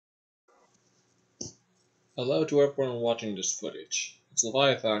Hello to everyone watching this footage. It's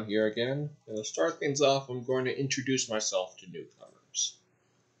Leviathan here again, and to start things off, I'm going to introduce myself to newcomers.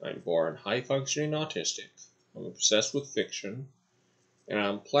 I'm born high-functioning autistic, I'm obsessed with fiction, and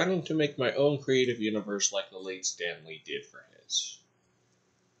I'm planning to make my own creative universe like the late Stan Lee did for his.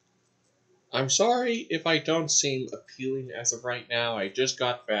 I'm sorry if I don't seem appealing as of right now. I just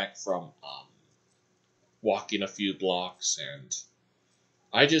got back from walking a few blocks, and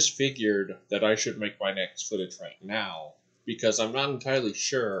I just figured that I should make my next footage right now, because I'm not entirely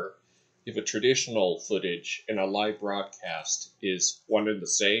sure if a traditional footage and a live broadcast is one and the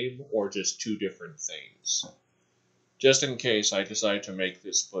same, or just two different things. Just in case I decide to make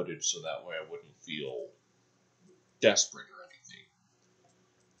this footage so that way I wouldn't feel desperate or anything.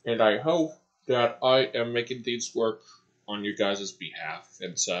 And I hope that I am making things work on you guys' behalf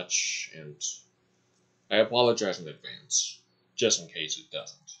and such, and I apologize in advance, just in case it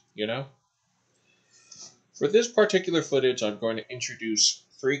doesn't, you know? For this particular footage, I'm going to introduce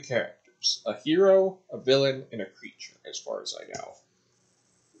three characters: a hero, a villain, and a creature, as far as I know.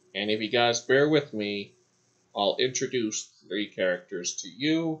 And if you guys bear with me, I'll introduce three characters to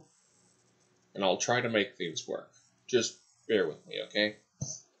you, and I'll try to make things work. Just bear with me, okay?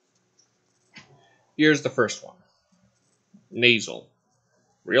 Here's the first one. Nayzul.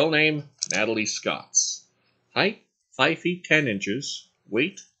 Real name, Natalie Scotts. Height, 5 feet 10 inches.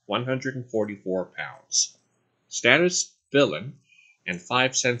 Weight, 144 pounds. Status, villain, and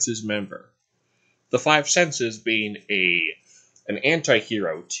Five Senses member. The Five Senses being an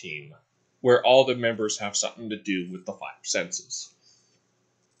anti-hero team, where all the members have something to do with the Five Senses.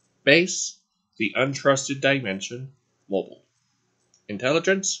 Base, the Untrusted Dimension, mobile.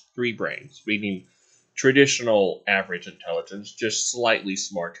 Intelligence, 3 brains, meaning traditional average intelligence, just slightly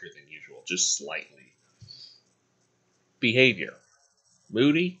smarter than usual, just slightly. Behavior,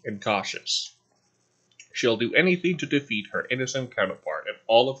 moody and cautious. She'll do anything to defeat her innocent counterpart and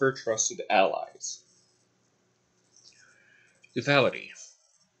all of her trusted allies. Lethality,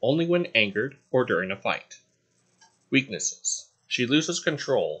 only when angered or during a fight. Weaknesses, she loses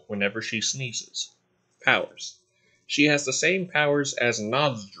control whenever she sneezes. Powers, she has the same powers as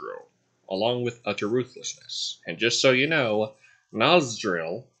Noztryl, along with utter ruthlessness. And just so you know,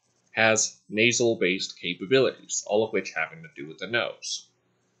 Noztryl has nasal-based capabilities, all of which having to do with the nose.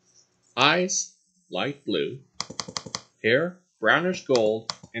 Eyes, light blue. Hair, brownish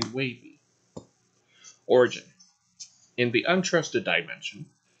gold and wavy. Origin, in the Untrusted Dimension,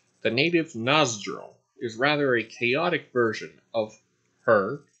 the native Noztryl is rather a chaotic version of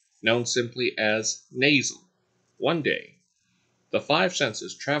her, known simply as Nayzul. One day, the Five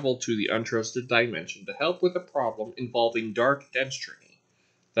Senses traveled to the Untrusted Dimension to help with a problem involving dark density,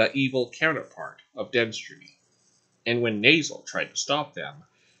 the evil counterpart of density. And when Nayzul tried to stop them,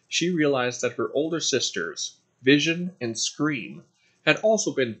 she realized that her older sisters, Vision and Scream, had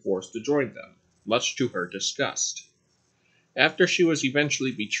also been forced to join them, much to her disgust. After she was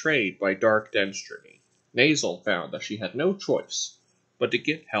eventually betrayed by dark density, Nayzul found that she had no choice but to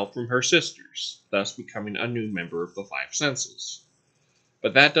get help from her sisters, thus becoming a new member of the Five Senses.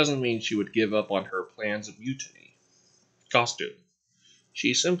 But that doesn't mean she would give up on her plans of mutiny. Costume,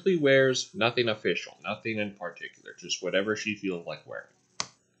 she simply wears nothing official, nothing in particular, just whatever she feels like wearing.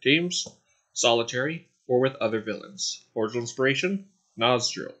 Teams, solitary or with other villains. Original inspiration,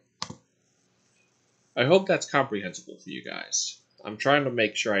 Noztryl. I hope that's comprehensible for you guys. I'm trying to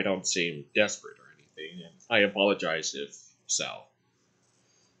make sure I don't seem desperate or anything, and I apologize if so.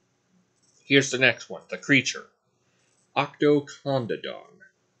 Here's the next one, the creature. Octocondadon.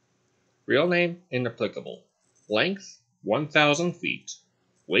 Real name, inapplicable. Length, 1,000 feet.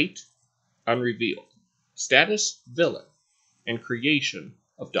 Weight, unrevealed. Status, villain. And creation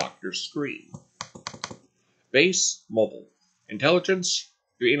of Dr. Scream. Base, mobile. Intelligence,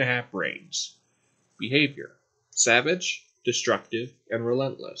 3.5 brains. Behavior, savage, destructive, and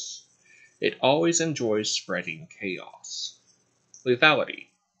relentless. It always enjoys spreading chaos. Lethality,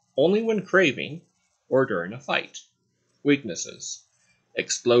 only when craving or during a fight. Weaknesses,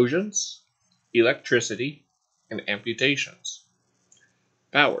 explosions, electricity, and amputations.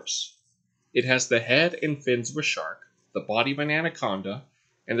 Powers, it has the head and fins of a shark, the body of an anaconda,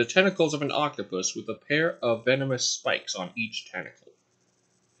 and the tentacles of an octopus with a pair of venomous spikes on each tentacle.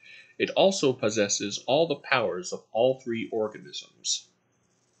 It also possesses all the powers of all 3 organisms.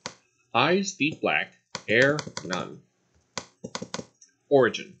 Eyes deep black, hair none.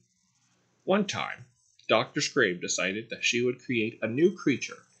 Origin, one time, Dr. Scream decided that she would create a new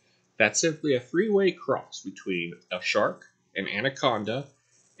creature that's simply a 3-way cross between a shark, an anaconda,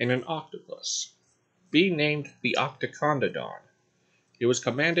 and an octopus, being named the Octocondadon. It was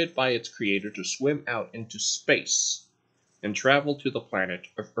commanded by its creator to swim out into space and travel to the planet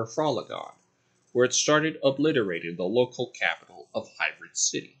of Erfalagon, where it started obliterating the local capital of Hybrid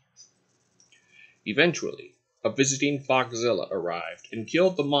City. Eventually, a visiting Foxzilla arrived and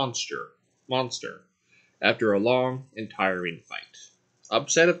killed the monster after a long and tiring fight.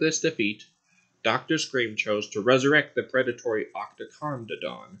 Upset at this defeat, Dr. Scream chose to resurrect the predatory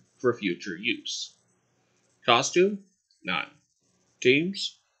Octocondadon for future use. Costume? None.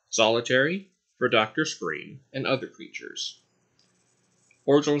 Teams? Solitary, for Dr. Scream and other creatures.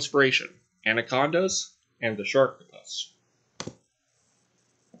 Original inspiration: anacondas and the sharktopus.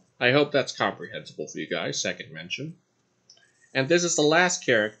 I hope that's comprehensible for you guys, second mention. And this is the last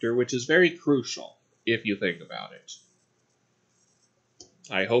character, which is very crucial, if you think about it.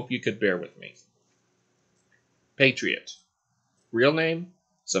 I hope you could bear with me. Patriot. Real name: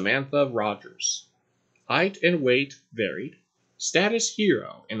 Samantha Rogers. Height and weight varied. Status: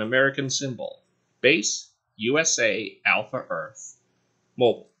 hero and American symbol. Base: USA, Alpha Earth.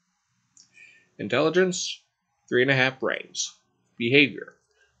 Mobile. Intelligence: 3.5 brains. Behavior: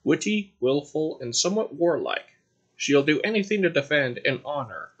 witty, willful, and somewhat warlike. She'll do anything to defend and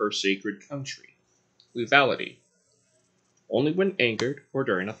honor her sacred country. Lethality: only when angered or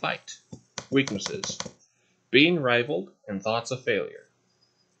during a fight. Weaknesses: being rivaled and thoughts of failure.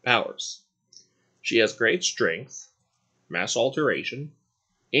 Powers: she has great strength, mass alteration,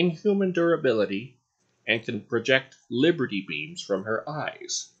 inhuman durability, and can project liberty beams from her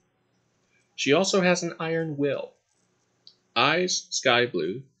eyes. She also has an iron will. Eyes sky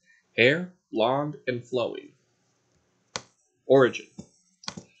blue, hair blonde and flowing. Origin: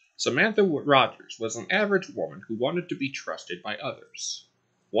 Samantha Rogers was an average woman who wanted to be trusted by others.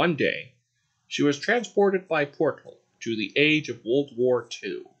 One day, she was transported by portal to the age of World War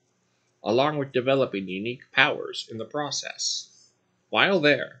II, along with developing unique powers in the process. While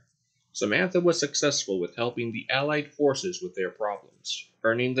there, Samantha was successful with helping the Allied forces with their problems,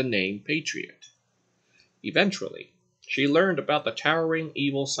 earning the name Patriot. Eventually, she learned about the towering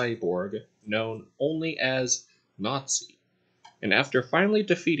evil cyborg known only as Nazi, and after finally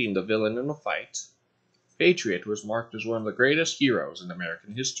defeating the villain in a fight, Patriot was marked as one of the greatest heroes in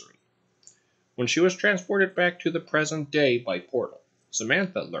American history. When she was transported back to the present day by portal,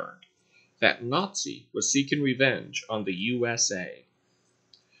 Samantha learned that Nazi was seeking revenge on the USA.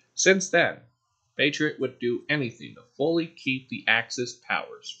 Since then, Patriot would do anything to fully keep the Axis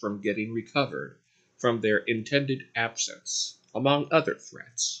powers from getting recovered from their intended absence, among other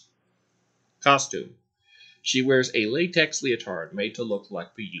threats. Costume: she wears a latex leotard made to look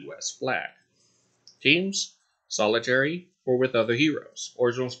like the US flag. Teams: solitary or with other heroes.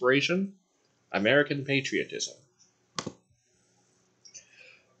 Original inspiration: American patriotism.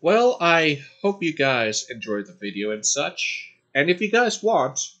 Well, I hope you guys enjoyed the video and such. And if you guys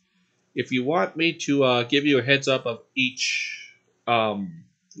want, if you want me to give you a heads up of each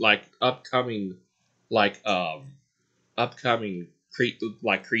upcoming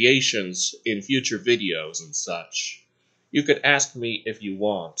creations in future videos and such, you could ask me if you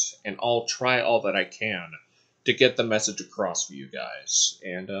want, and I'll try all that I can to get the message across for you guys.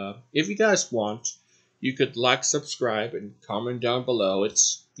 And if you guys want, you could like, subscribe, and comment down below.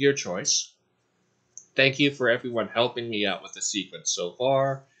 It's your choice. Thank you for everyone helping me out with the sequence so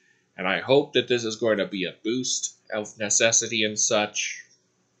far, and I hope that this is going to be a boost of necessity and such.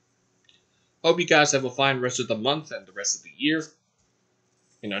 Hope you guys have a fine rest of the month and the rest of the year.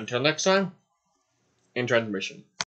 And until next time, Untrusted Dimension.